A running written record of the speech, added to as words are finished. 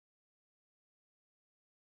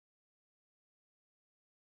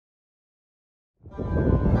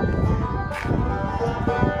Make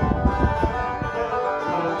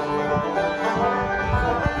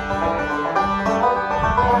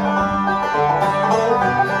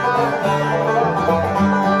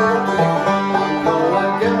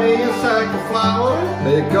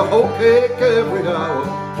a whole cake every hour.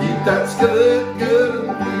 Keep that skillet good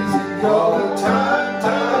and greasy all the time,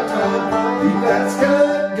 time, time. Keep that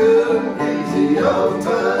skillet good and greasy all the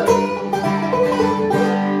time.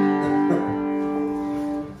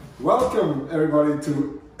 Welcome everybody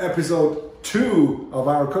to episode 2 of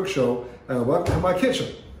our cook show, and welcome to my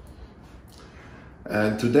kitchen.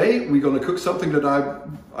 And today we're going to cook something that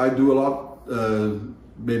I do a lot,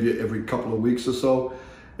 maybe every couple of weeks or so.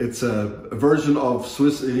 It's a version of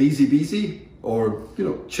Swiss Riisi Biisi, or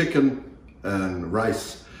chicken and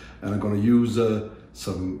rice, and I'm going to use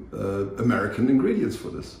some American ingredients for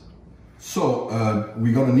this. So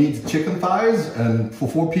we're going to need chicken thighs, and for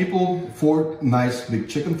 4 people, 4 nice big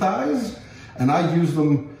chicken thighs, and I use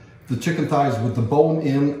the chicken thighs with the bone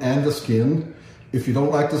in and the skin. If you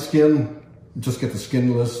don't like the skin, just get the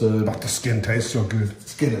skinless. But the skin tastes so good.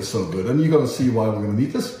 Skin is so good, and you're going to see why we're going to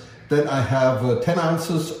need this. Then I have 10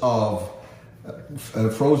 ounces of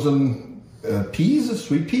frozen peas,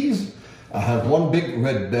 sweet peas. I have 1 big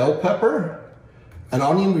red bell pepper, an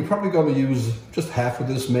onion. We're probably going to use just half of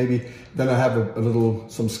this maybe. Then I have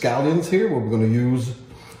some scallions here, what we're going to use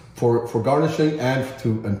for garnishing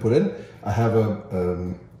and put in. I have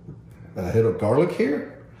a head of garlic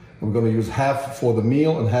here. We're going to use half for the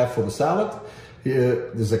meal and half for the salad.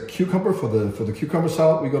 Here, there's a cucumber for the cucumber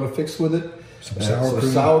salad we're going to fix with it. Some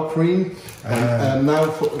sour cream, and now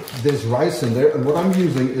there's rice in there, and what I'm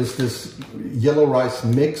using is this yellow rice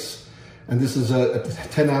mix, and this is a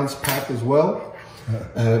 10-ounce pack as well,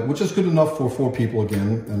 which is good enough for 4 people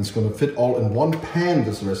again, and it's going to fit all in one pan,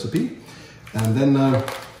 this recipe. And then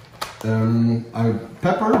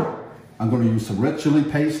pepper. I'm going to use some red chili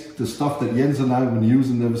paste, the stuff that Jens and I have been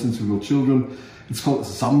using ever since we were children. It's called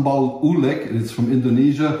sambal ulek, and it's from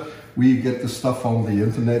Indonesia. We get the stuff on the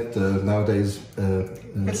internet nowadays.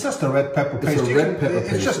 It's just a red pepper paste. It's a red pepper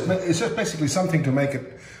paste. It's just basically something to make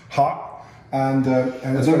it hot, and then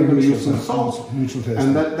we're going to use some salt. Neutral taste.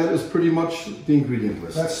 And that is pretty much the ingredient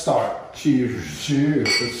list. Let's start. Cheers. Cheers.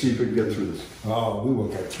 Let's see if we can get through this. Oh, we will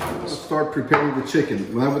get through this. Let's start preparing the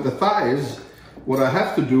chicken. Now with the thighs, what I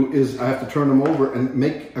have to do is I have to turn them over and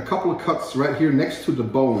make a couple of cuts right here next to the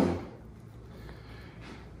bone,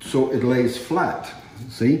 so it lays flat.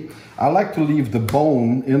 See, I like to leave the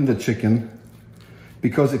bone in the chicken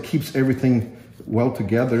because it keeps everything well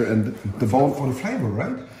together, and the bone for the flavor,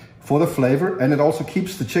 right? For the flavor, and it also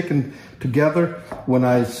keeps the chicken together. When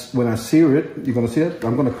I sear it, you're gonna see it.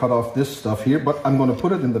 I'm gonna cut off this stuff here, but I'm gonna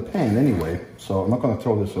put it in the pan anyway, so I'm not gonna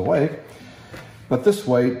throw this away. But this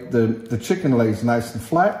way, the chicken lays nice and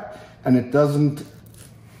flat, and it doesn't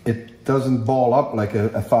ball up like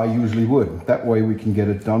a thigh usually would. That way we can get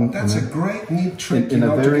it done. That's a great neat trick, to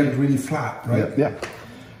get it really flat, right? Yeah.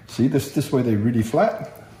 See, this way they're really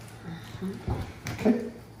flat. Okay.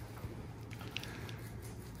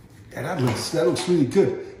 Yeah, that looks really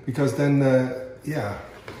good, because then yeah.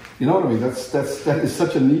 You know what I mean? That is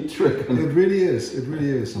such a neat trick. It really is. It really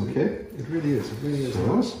is. Okay. It really is. It really is.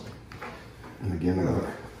 So, and again, I'm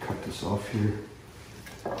gonna cut this off here.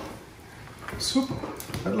 Super.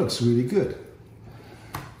 That looks really good.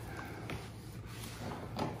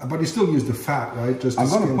 But you still use the fat, right? Just I'm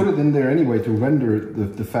going to put it in there anyway to render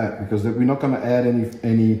the fat, because we're not going to add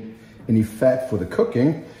any fat for the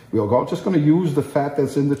cooking. We're just going to use the fat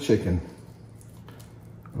that's in the chicken.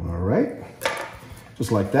 All right,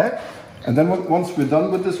 just like that. And then once we're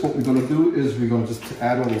done with this, what we're going to do is we're going to just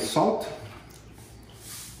add a little salt.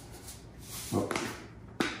 Oh.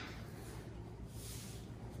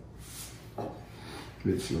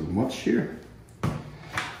 It's a little much here.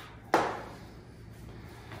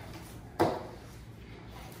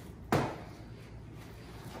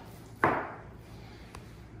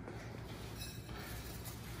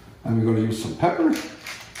 And we're going to use some pepper,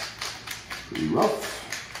 pretty rough.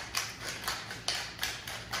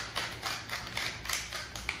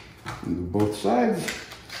 And do both sides.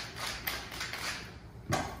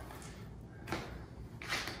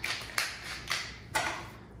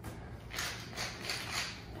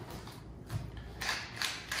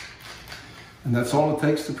 And that's all it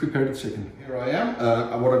takes to prepare the chicken. Here I am.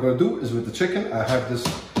 What I'm going to do is with the chicken, I have this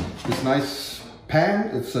nice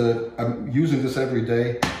pan. I'm using this every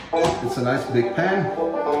day. It's a nice big pan.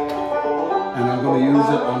 And I'm going to use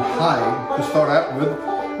it on high to start out with.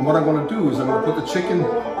 And what I'm going to do is I'm going to put the chicken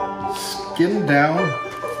skin down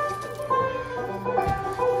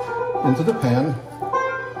into the pan.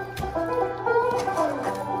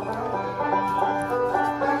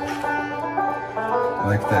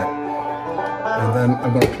 like that. And then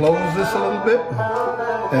I'm going to close this a little bit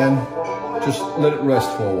and just let it rest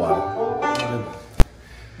for a while.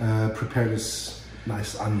 Prepare this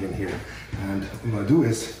nice onion here. And what I do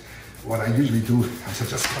is, what I usually do is I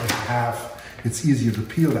just cut it in half. It's easier to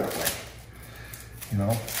peel that way, you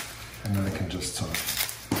know? And then I can just sort of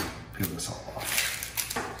peel this all off.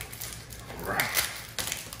 All right.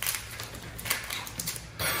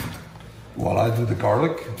 While I do the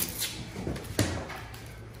garlic,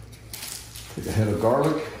 take a head of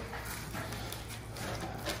garlic,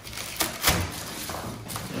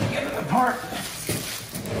 get it apart,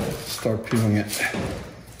 start peeling it.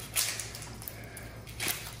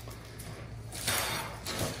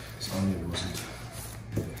 This onion wasn't.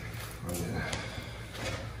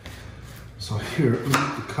 So here, we need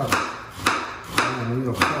to cut it onion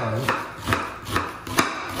real fine.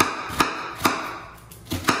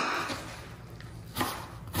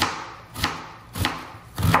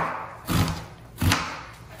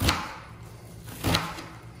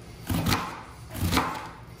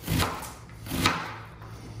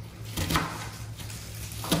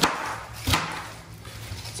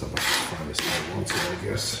 I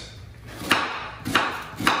guess.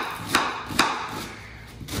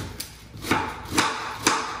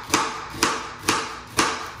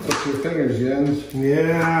 What's your fingers, Jens?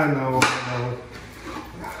 Yeah, I know.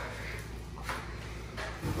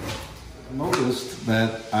 I noticed that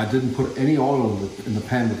I didn't put any oil in the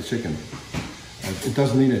pan with the chicken. It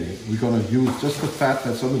doesn't need any. We're going to use just the fat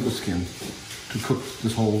that's under the skin to cook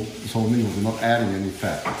this whole meal. We're not adding any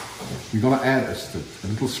fat. We're going to add a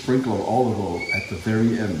little sprinkle of olive oil at the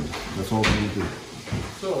very end. That's all we're going to do.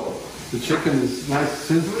 So the chicken is nice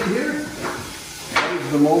sizzling here. That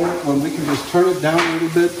is the moment when we can just turn it down a little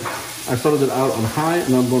bit. I started it out on high,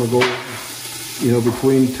 and I'm going to go,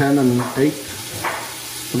 between 10 and 8.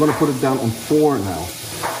 I'm going to put it down on 4 now.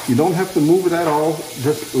 You don't have to move it at all.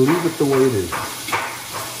 Just leave it the way it is.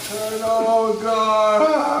 Oh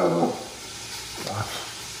God!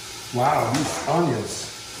 Wow, these onions.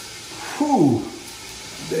 Whew,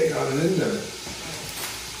 they got it in there.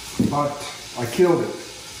 But I killed it.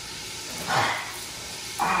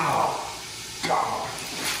 Ow, God.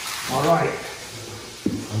 All right,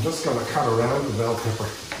 I'm just gonna cut around the bell pepper.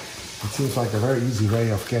 It seems like a very easy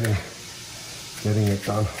way of getting it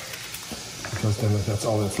done, because then that's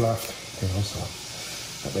all that's left, so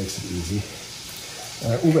that makes it easy.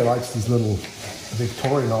 Uwe likes these little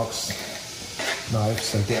Victorinox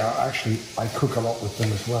knives, and they are actually, I cook a lot with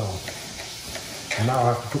them as well. And now I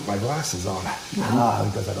have to put my glasses on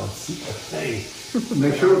because I don't see a thing.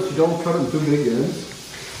 Make sure that you don't cut them too big ends.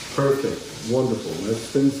 Perfect, wonderful. Let's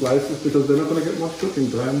thin slices because they're not going to get much cooking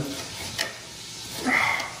time.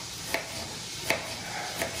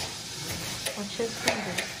 Watch your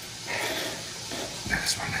fingers.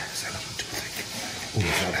 This one is a little too thick.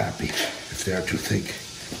 Uwe's not happy if they're too thick.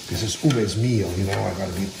 This is Uwe's meal, I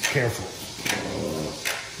gotta be careful.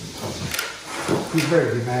 He's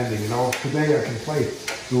very demanding, Today I can play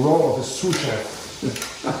the role of a sous chef.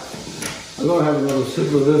 I'm going to have another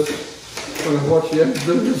sip of this when I watch Jens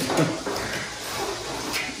do this.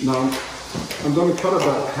 Now, I'm going to cut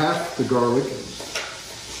about half the garlic,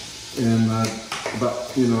 and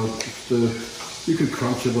you can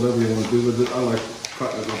crunch it, whatever you want to do with it. I like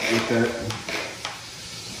cutting it up with that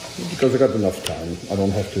because I got enough time. I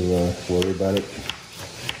don't have to worry about it.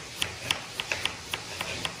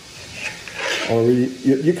 Or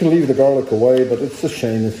you can leave the garlic away, but it's a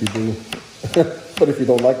shame if you do. But if you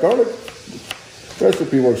don't like garlic, the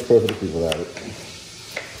recipe works perfectly without it.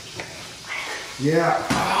 Yeah.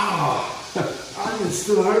 Oh, onion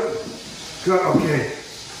still hurt. Good. Okay.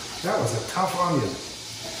 That was a tough onion.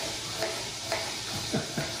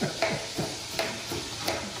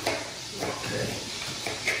 Okay.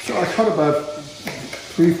 So I cut about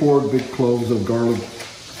 3-4 big cloves of garlic.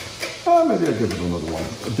 Maybe I'll give it another one.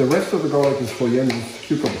 The rest of the garlic is for Jens'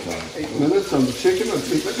 cucumber salad. 8 minutes on the chicken. Let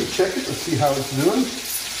me check it and see how it's doing.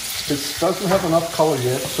 It doesn't have enough color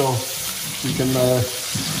yet, so you can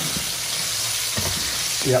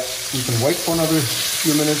you can wait for another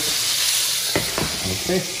few minutes.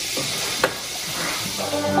 Okay.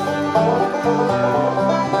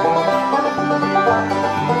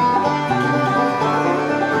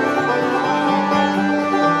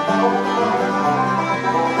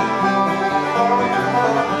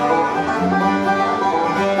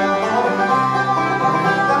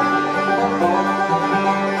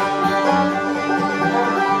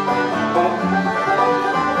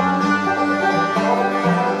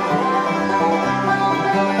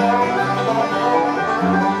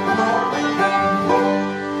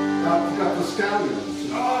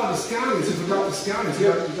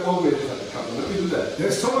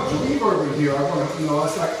 over here. I want to, you know,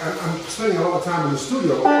 it's like I'm spending a lot of time in the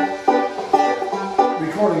studio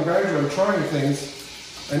recording banjo and trying things.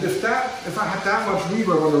 And if I had that much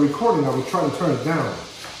reverb on the recording, I would try to turn it down.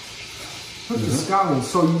 Put the scallions,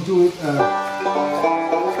 so you do it.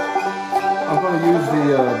 I'm going to use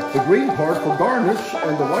the green part for garnish,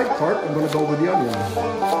 and the white part I'm going to go with the onions.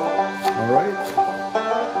 All right?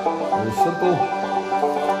 Very simple.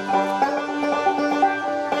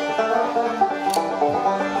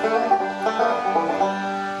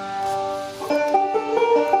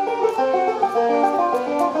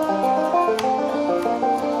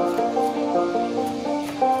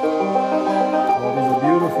 Oh, these are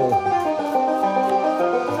beautiful.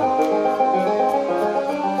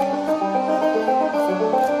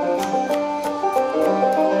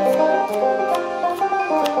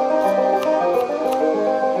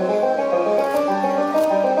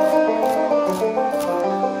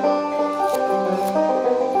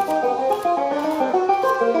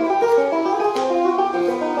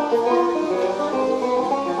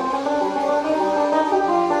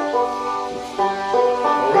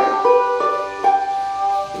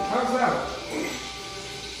 How's that?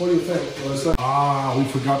 What do you think? Ah, we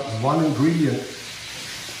forgot one ingredient,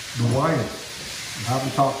 the wine. We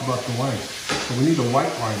haven't talked about the wine. So we need a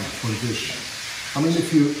white wine for the dish. I mean,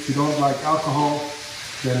 if you don't like alcohol,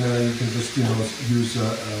 then you can just, you know, use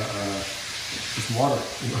just water.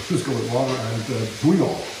 You know, just go with water and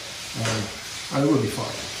bouillon, and it will be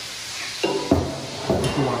fine. But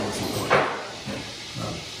the wine is important.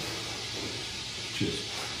 Cheers.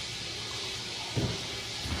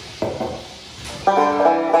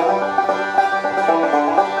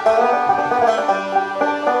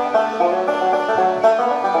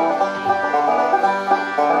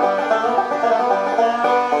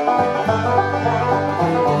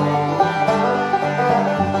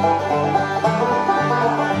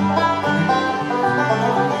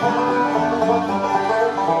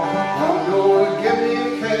 I'm gonna give me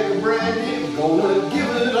a keg of brandy, gonna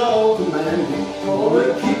give it all to Mandy, gonna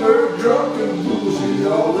keep her drunk and boozy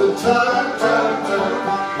all the time,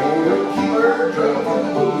 gonna keep her drunk and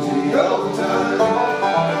boozy all the time.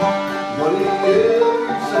 Buddy, if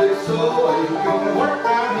you say so, ain't gonna work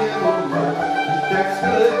out here no more. That's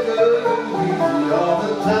good and easy all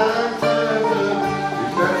the time.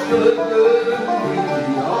 That's good and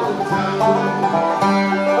easy all the time.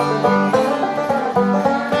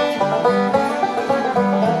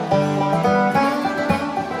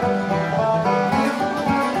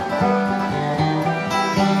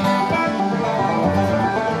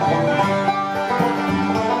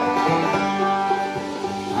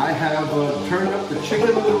 I have turned up the chicken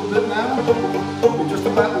a little bit now. We're just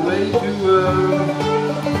about ready to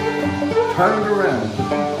turn it around.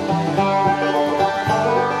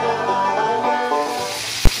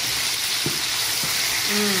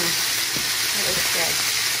 That looks good.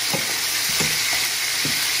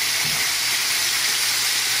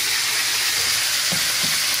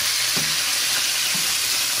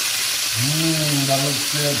 That looks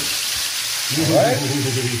good. All right.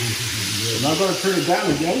 Now I'm going to turn it down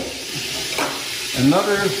again.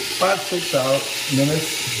 Another 5-6 minutes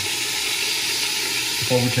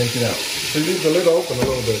before we take it out. So leave the lid open a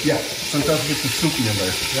little bit. Yeah, sometimes it gets the soupy in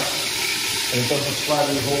there. Yeah. And it doesn't slide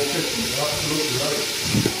in the whole kitchen. You're absolutely right.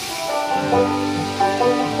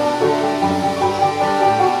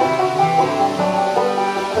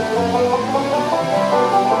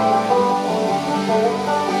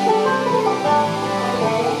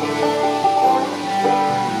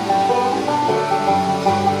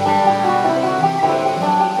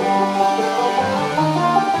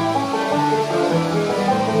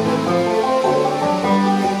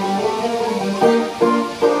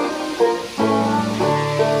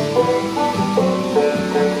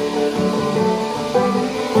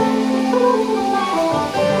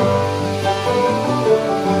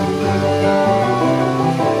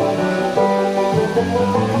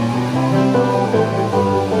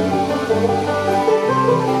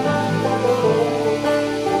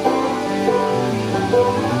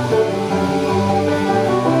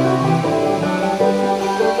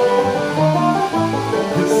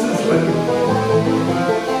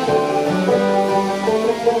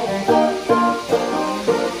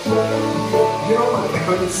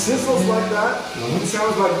 When it sizzles like that, it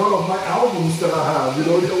sounds like one of my albums that I have. You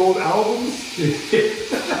know the old albums? It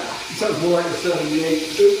sounds more like a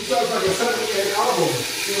 78. It sounds like a 78 album,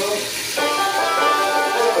 you know?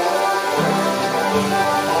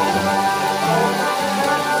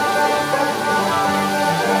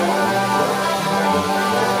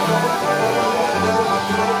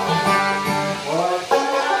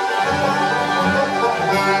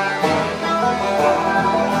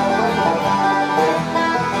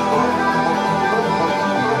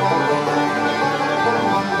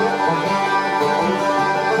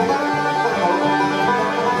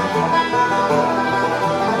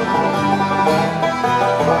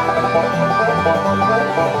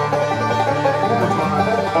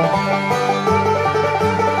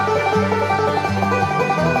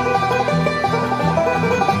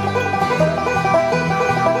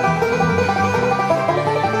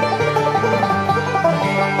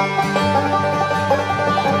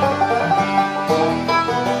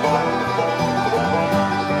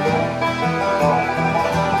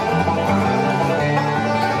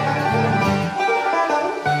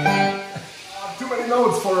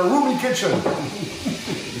 For a roomy kitchen.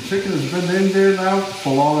 The chicken has been in there now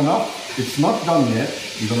for long enough. It's not done yet.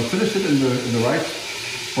 I'm going to finish it in the rice.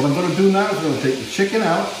 What I'm going to do now is I'm going to take the chicken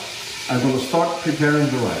out. I'm going to start preparing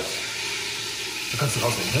the rice. Okay.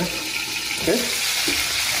 Okay.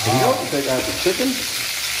 Here we go. Take out the chicken.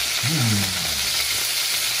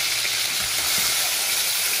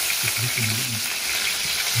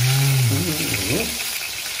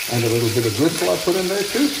 And a little bit of gristle I put in there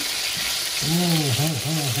too.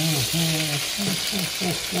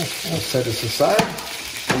 I'll set this aside.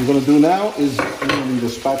 What I'm going to do now is I'm going to need a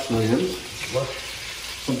spatula in. What?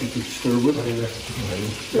 Something to stir with.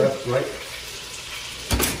 That's right.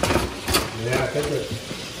 Yeah, take it.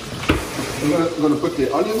 I'm going to put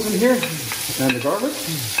the onions in here and the garlic.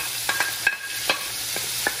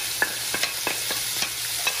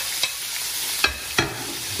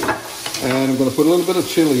 And I'm going to put a little bit of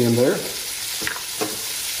chili in there.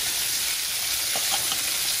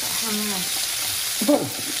 About a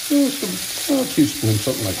teaspoon,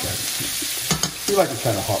 something like that. You like it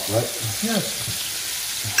kind of hot, right? Yes.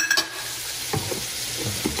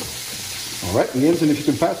 All right, Jens, and if you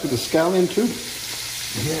can pass me the scallion too.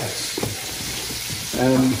 Yes.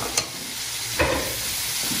 And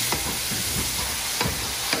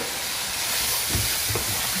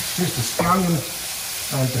here's the scallion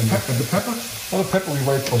and the pepper. well, the pepper, we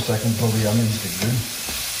wait for a second until the onions get good.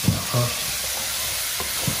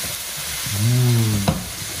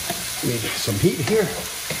 Need some heat here.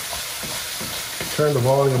 Turn the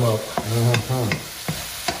volume up.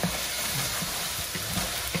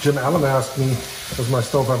 Jim Allen asked me, does my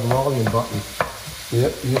stove have a volume button?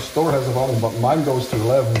 Yep, your store has a volume button. Mine goes to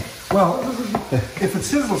 11. Well, if it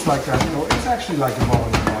sizzles like that, you know, it's actually like a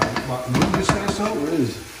volume button. Wouldn't you say so? It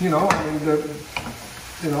is. You know, I mean,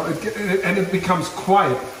 and it becomes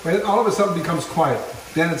quiet. When it all of a sudden becomes quiet,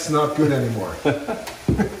 then it's not good anymore.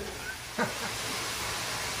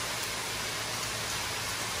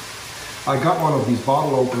 I got one of these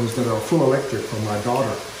bottle openers that are full electric from my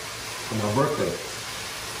daughter for my birthday,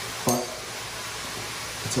 but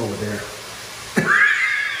it's over there.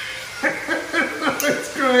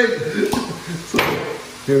 It's great. So,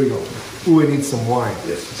 here we go. Ooh, we need some wine.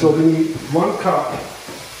 Yes. So we need 1 cup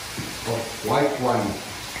of white wine.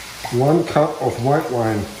 1 cup of white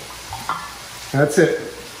wine. That's it.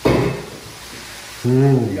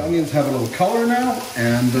 The onions have a little color now,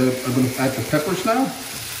 and I'm going to add the peppers now.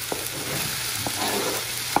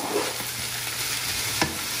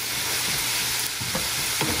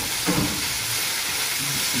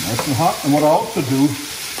 Nice and hot. And what I also do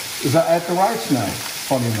is I add the rice now.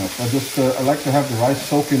 Funny enough, I like to have the rice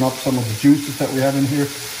soaking up some of the juices that we have in here.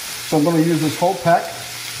 So I'm going to use this whole pack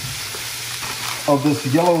of this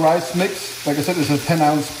yellow rice mix. Like I said, it's a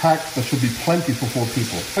 10-ounce pack. That should be plenty for 4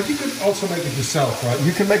 people. But you could also make it yourself, right?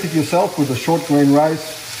 You can make it yourself with a short grain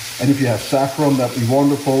rice, and if you have saffron, that'd be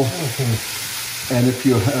wonderful. And if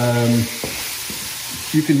you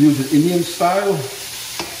you can use it Indian style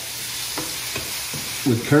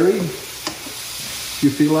with curry, if you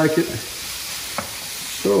feel like it.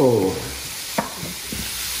 So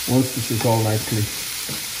once this is all nicely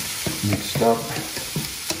mixed up,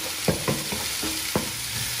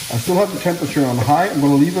 I still have the temperature on high. I'm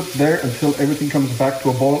going to leave it there until everything comes back to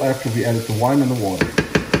a boil after we added the wine and the water.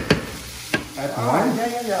 Add the wine?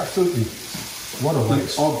 Yeah, absolutely. What a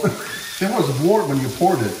waste. Oh, it was warm when you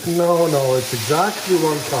poured it. No, it's exactly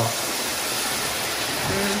 1 cup.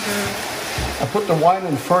 I put the wine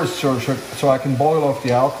in first so I can boil off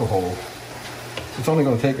the alcohol. It's only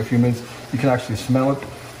going to take a few minutes. You can actually smell it.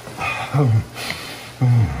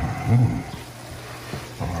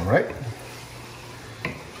 All right.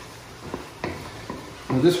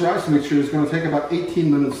 Now this rice mixture is going to take about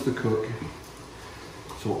 18 minutes to cook.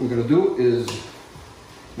 So what we're going to do is,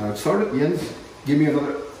 now it started, Jens, give me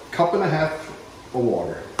another 1.5 cups of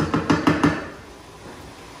water.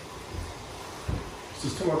 Is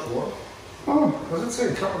this too much water? Oh, Does it say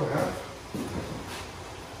 1.5 cups?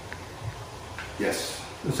 yes.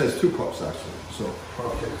 It says 2 cups actually. So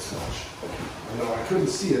Okay, it's much. I know, I couldn't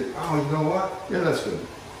see it. Oh, you know what? yeah, that's good.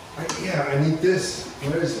 I need this.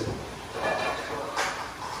 Where is it?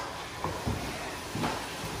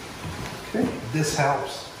 Okay. This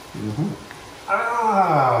helps.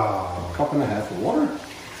 Ah! Cup and a half of water.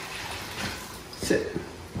 That's it.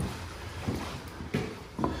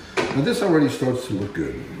 Now this already starts to look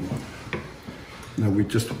good. Now we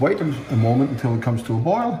just wait a moment until it comes to a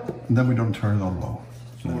boil, and then we don't turn it on low.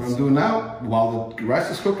 So what I'm doing now, while the rice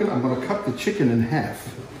is cooking, I'm going to cut the chicken in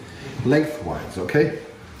half, lengthwise, okay?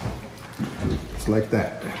 It's like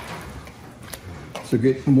that. So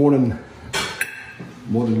get more than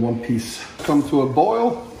one piece. Come to a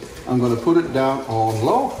boil, I'm going to put it down on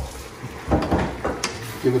low.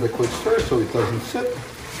 Give it a quick stir so it doesn't sit.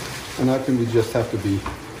 And I think we just have to be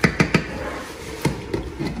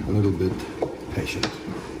a little bit patient.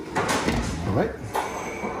 All right?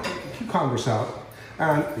 Cucumbers out.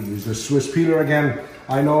 And we use the Swiss peeler again.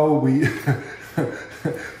 I know we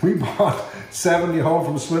we bought 70 home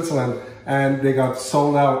from Switzerland and they got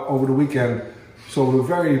sold out over the weekend. So we're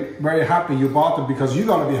very, very happy you bought them because you're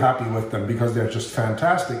gonna be happy with them because they're just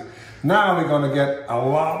fantastic. Now we're gonna get a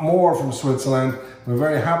lot more from Switzerland. We're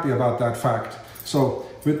very happy about that fact. So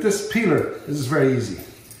with this peeler, this is very easy.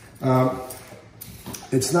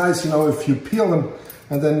 It's nice, you know, if you peel them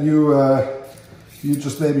and then you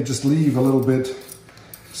just maybe just leave a little bit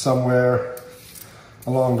somewhere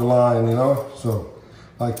along the line, you know, so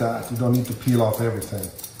like that. You don't need to peel off everything.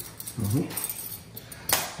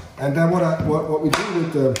 And then what we do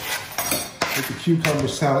with the cucumber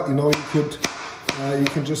salad, you know, you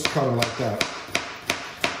can just cut them like that.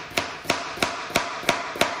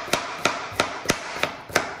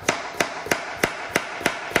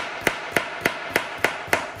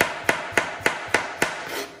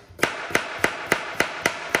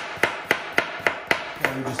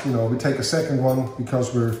 You know, we take a second one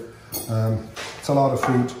because it's a lot of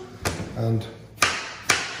food, and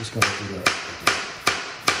just going to do that.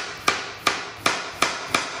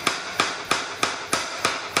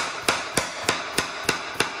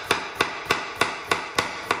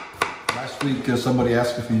 Last week somebody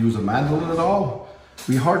asked if we use a mandolin at all.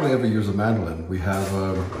 We hardly ever use a mandolin. We have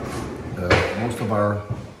most of our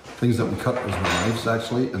things that we cut with knives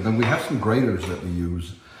actually, and then we have some graters that we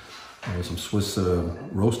use. Some Swiss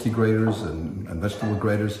roasty graters and vegetable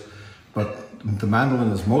graters, but the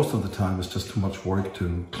mandolin is most of the time it's just too much work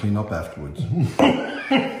to clean up afterwards.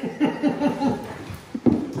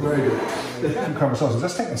 Very good. Cucumber sauce.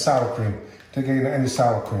 Let's take the sour cream. Take any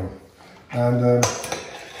sour cream, and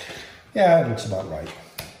yeah, it looks about right.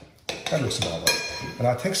 That looks about right. And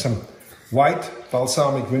I'll take some white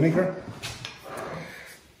balsamic vinegar,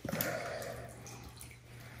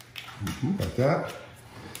 like that.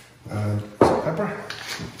 And some pepper.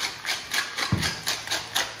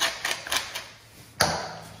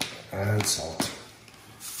 And salt.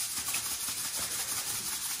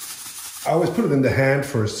 I always put it in the hand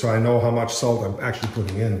first so I know how much salt I'm actually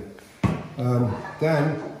putting in.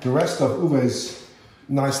 Then the rest of Uwe's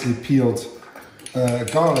nicely peeled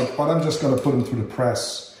garlic, but I'm just going to put them through the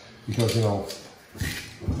press because, you know,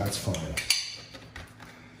 that's fine.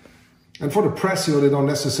 And for the press, you know, they don't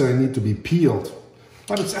necessarily need to be peeled.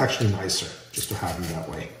 But it's actually nicer just to have them that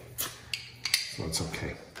way. So it's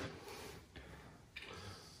okay.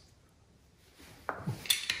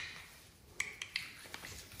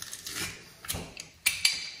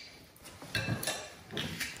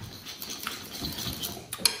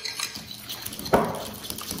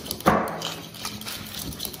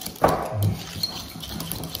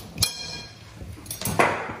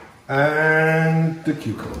 And the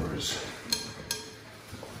cucumbers.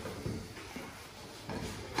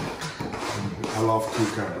 I love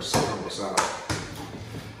cucumber salad.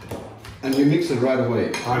 And you mix it right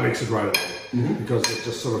away. I mix it right away because it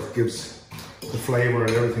just sort of gives the flavor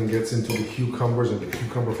and everything gets into the cucumbers and the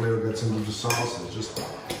cucumber flavor gets into the sauce. And just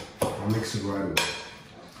I mix it right away.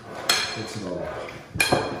 Mix it all up.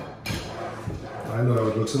 I know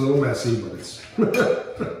it looks a little messy, but it's.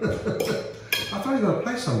 I thought you were gonna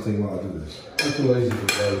play something while I do this. I'm too lazy to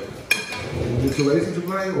play. You're too lazy to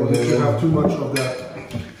play, or did you have too much of that?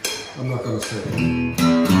 I'm not gonna say.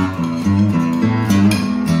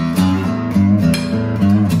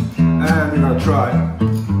 And we're gonna try.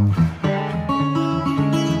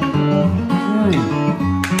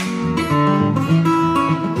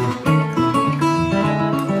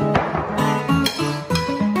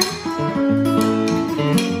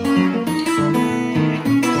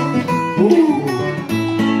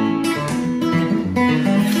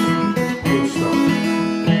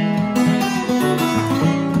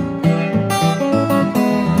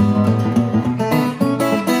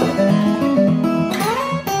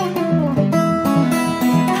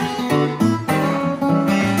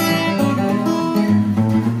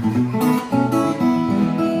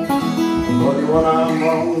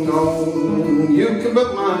 you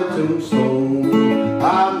built my tombstone.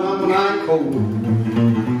 I'm number 9 cold.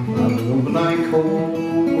 I'm number 9 cold.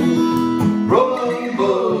 Rolling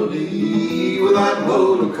buddy with that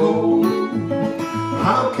load of coal.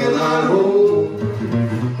 How can I roll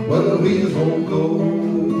when the wheels won't go?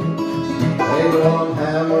 Ain't one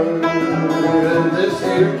hammer in this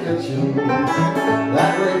here kitchen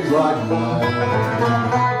that rings like mine.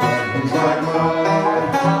 That rings like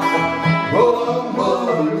mine. Roll on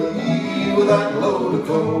buddy with that load of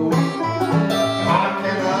coal. How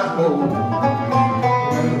can I hold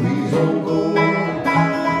when the wheels won't go?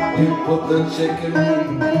 You put the chicken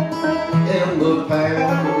in the pan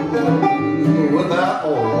without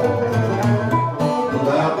oil,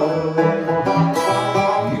 without oil.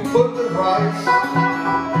 You put the rice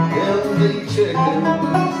in the chicken,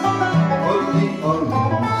 put the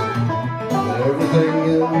onions and everything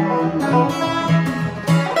in.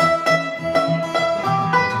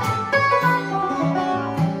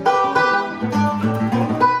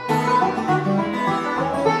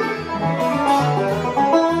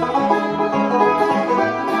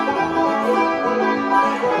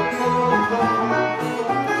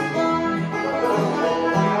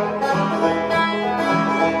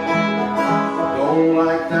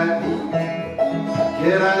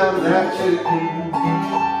 Get out of that chicken,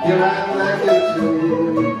 get out of that kitchen,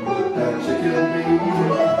 put that chicken beef.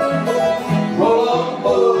 Roll up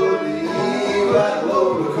buddy with that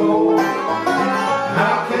load of coal.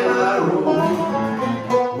 How can I roll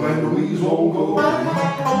when the wheels won't go?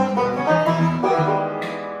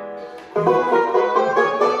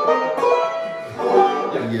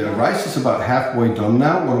 Yeah, rice is about halfway done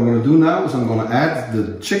now. What I'm going to do now is I'm going to add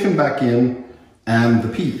the chicken back in and the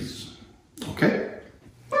peas. Okay?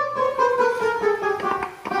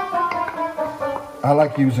 I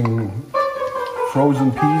like using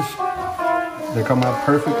frozen peas. They come out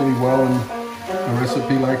perfectly well in a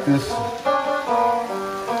recipe like this.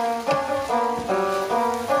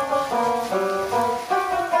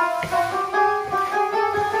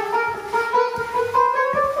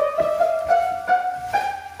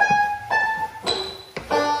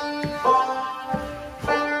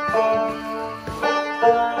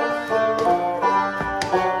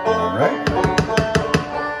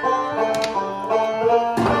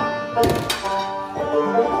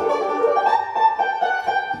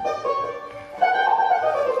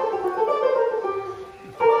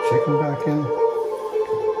 Chicken back in.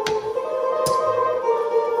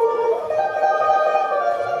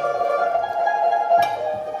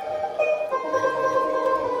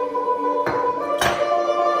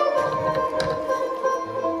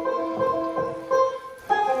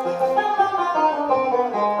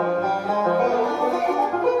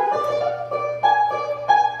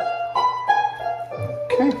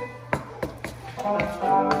 Okay.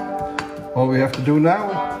 All we have to do now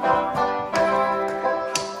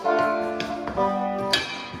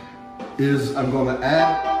is I'm going to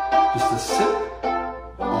add just a sip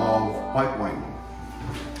of white wine.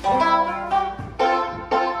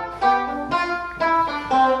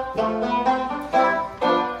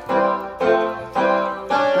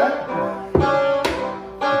 Okay.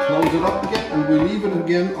 Close it up again and we leave it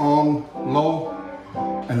again on low,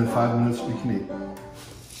 and in 5 minutes we can eat.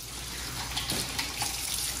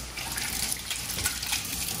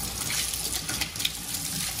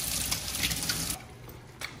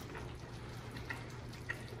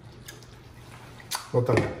 Well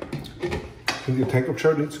done. Think your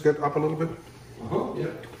temperature needs to get up a little bit?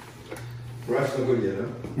 Yeah. Rice not good yet, huh?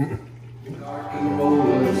 Dark and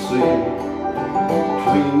rolling sea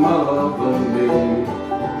between my love and me,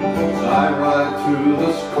 as I ride through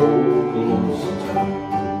this cold, lonesome town,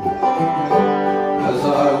 as I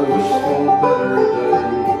wish for a better day,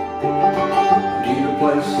 need a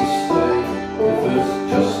place to stay, if it's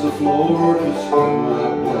just the floor to spring my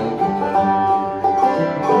blanket down.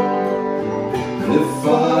 If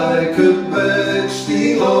I could beg,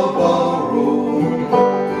 steal or borrow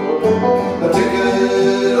a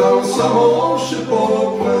ticket on some old ship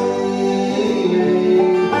or plane,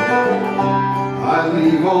 I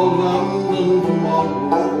leave old London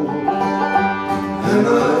tomorrow and I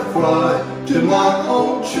fly to my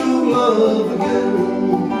old true love again.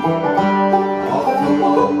 Off the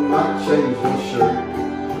long I change my shirt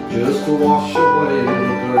just to wash away the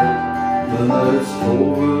dirt. Then it's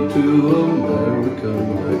over to American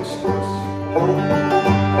Express.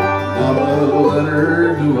 Not a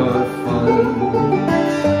letter do I find.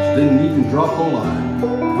 She didn't even drop a line,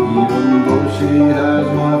 even though she has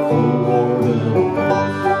my phone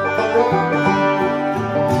address.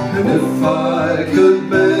 And if I could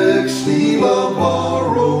beg, steal or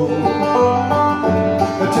borrow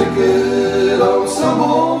a ticket on some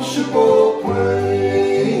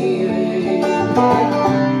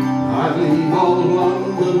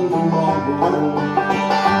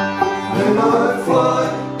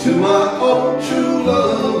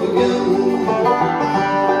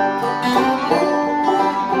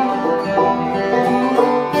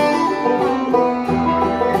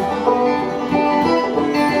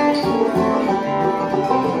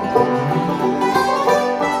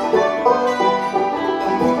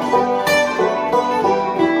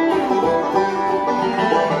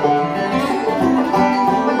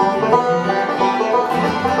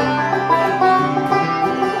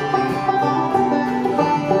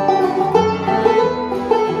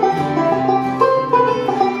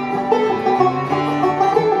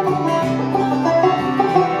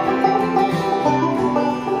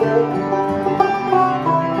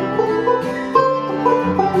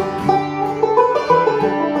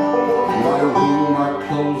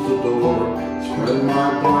my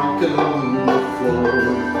blanket on the floor,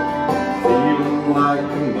 feeling like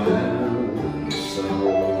a man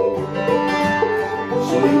myself.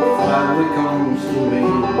 Sleep finally comes to me,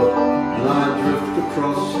 and I drift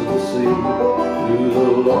across the sea to the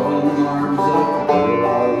loving arms of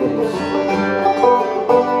Paradise.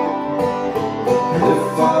 If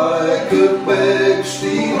I could beg,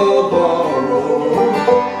 steal, or borrow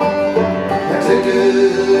a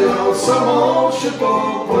ticket on some old ship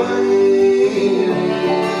or plane,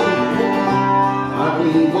 I'd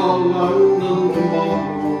leave on London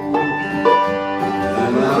tomorrow,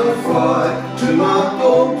 and I'd fly to my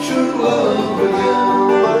old true love again,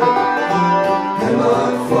 and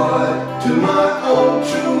I'd fly to my old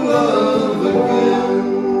true love again.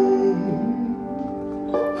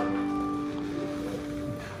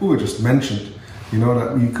 We just mentioned, you know,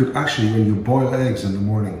 that you could actually, when you boil eggs in the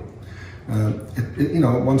morning, you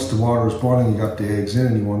know, once the water is boiling, you got the eggs in,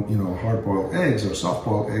 and you want, you know, hard-boiled eggs or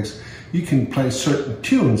soft-boiled eggs, you can play certain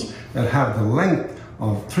tunes that have the length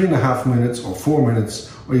of 3.5 minutes or 4 minutes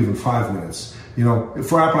or even 5 minutes. You know,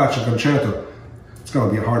 for Appalachian Concerto, it's going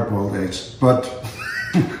to be hard-boiled eggs, but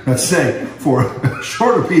let's say for a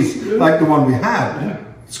shorter piece like the one we had,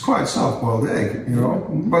 it's quite soft-boiled egg, you know.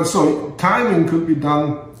 But so timing could be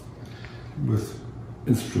done with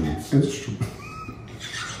Instruments.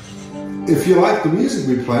 If you like the music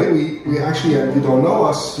we play, we actually, if you don't know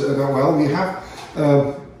us that well, we have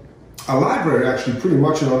a library actually pretty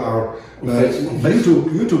much on our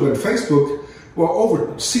YouTube and Facebook. Well,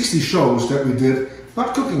 over 60 shows that we did,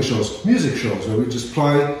 not cooking shows, music shows, where we just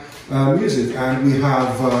play music. And we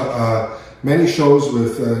have many shows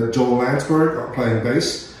with Joel Landsberg playing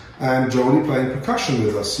bass and Jody playing percussion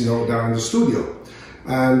with us, you know, down in the studio.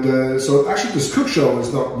 And so actually this cook show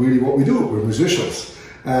is not really what we do, we're musicians.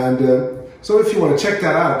 And so if you want to check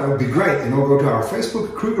that out, that would be great. You know, go to our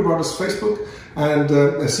Facebook, Kruger Brothers Facebook, and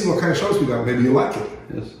see what kind of shows we got. Maybe you like it.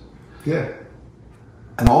 Yes. Yeah.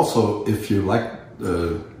 And also, if you like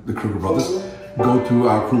the Kruger Brothers, go to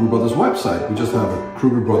our Kruger Brothers website. We just have a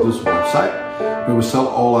Kruger Brothers website where we sell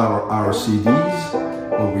all our CDs.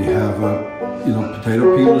 Or we have, you know,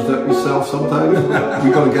 potato peelers that we sell sometimes.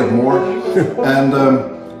 We're going to get more. And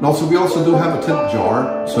also, we also do have a tip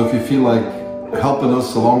jar. So if you feel like helping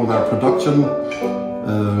us along with our production,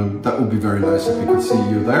 that would be very nice if we could see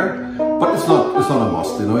you there. But it's not a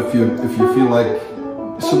must. You know, if you feel like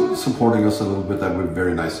supporting us a little bit, that would be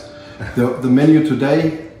very nice. The menu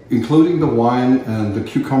today, including the wine and the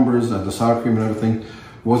cucumbers and the sour cream and everything,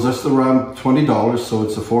 was just around $20, so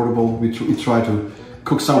it's affordable. We try to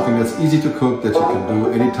cook something that's easy to cook, that you can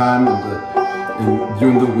do anytime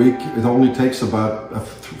during the week. It only takes about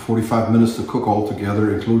 45 minutes to cook all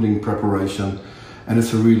together, including preparation, and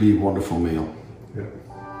it's a really wonderful meal. Yeah.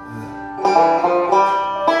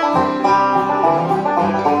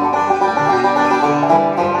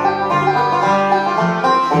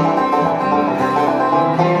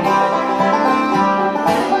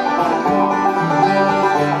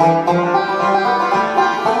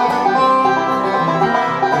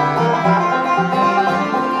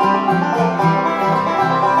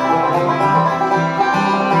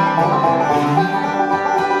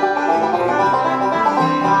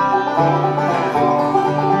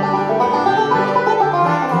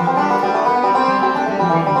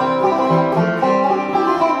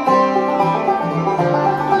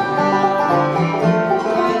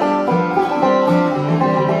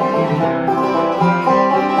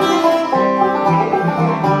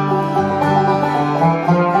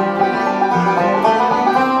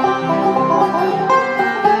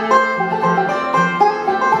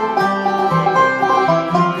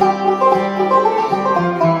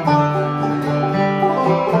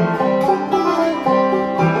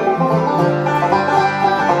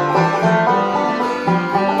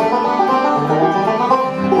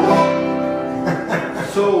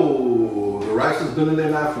 Been in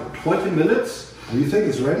there now for 20 minutes. And you think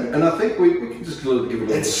it's ready? And I think we can just give it a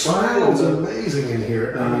little It smells amazing in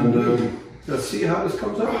here. And let's see how this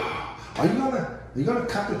comes out. Are you gonna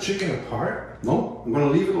cut the chicken apart? No, I'm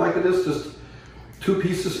gonna leave it like it is. Just 2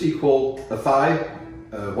 pieces equal a thigh.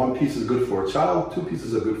 1 piece is good for a child. 2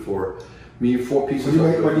 pieces are good for me. 4 pieces.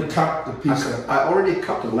 When you cut the piece, I already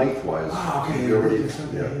cut them lengthwise. Ah, okay. You already,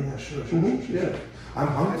 Yeah, sure. yeah. I'm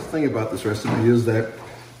hungry. The thing about this recipe is that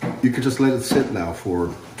you can just let it sit now for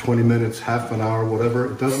 20 minutes, half an hour, whatever.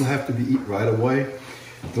 It doesn't have to be eaten right away.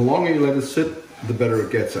 The longer you let it sit, the better it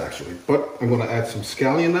gets actually. But I'm gonna add some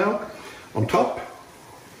scallion now on top.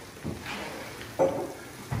 And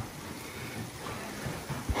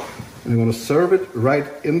I'm gonna serve it right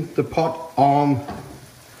in the pot on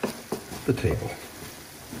the table.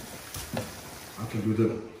 can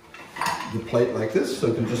do the plate like this. So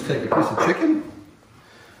you can just take a piece of chicken,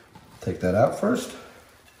 take that out first,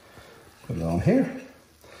 put it on here,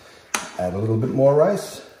 add a little bit more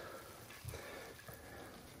rice,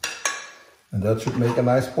 and that should make a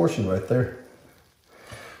nice portion right there.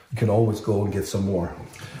 You can always go and get some more.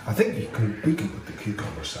 I think we can put the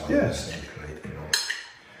cucumber salad Yeah. on the same plate, you know,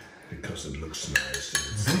 because it looks nice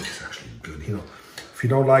and it's actually good. You know, if you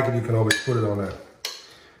don't like it, you can always put it on a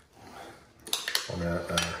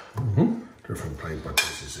different plate. But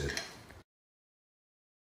this is it.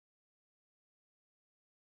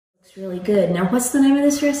 Looks really good. Now, what's the name of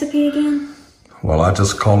this recipe again? Well, I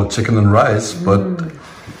just call it chicken and rice, but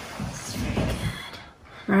It's very good.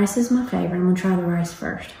 Rice is my favorite. I'm gonna try the rice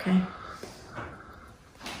first, okay?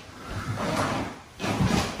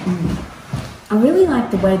 I really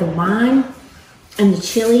like the way the wine and the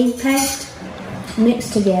chili paste mix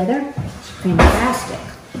together. It's fantastic.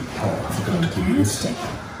 Fantastic.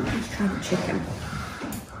 Let's try the chicken.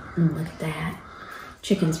 Look at that.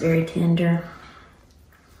 Chicken's very tender.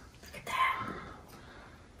 Look at that.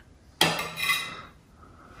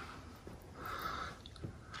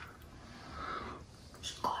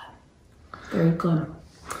 It's good. Very good.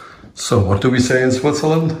 so what do we say in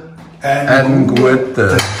Switzerland? Anguette.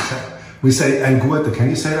 We say anguette. Can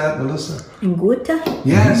you say that, Melissa? And gute?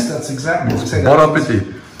 Yes, that's exactly. We say Bon that.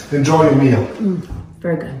 appetit. Enjoy your meal.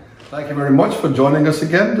 Very good. Thank you very much for joining us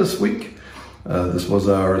again this week. This was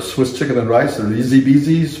our Swiss chicken and rice, an easy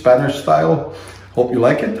beasy Spanish style. Hope you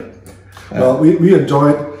like it. Well, we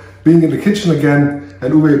enjoyed being in the kitchen again,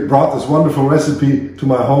 and Uwe brought this wonderful recipe to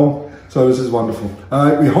my home. So this is wonderful.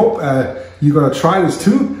 We hope you're going to try this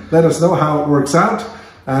too. Let us know how it works out,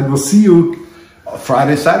 and we'll see you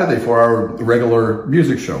Friday, Saturday for our regular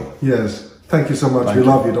music show. Yes. Thank you so much. Thank we you.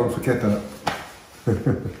 love you. Don't forget that.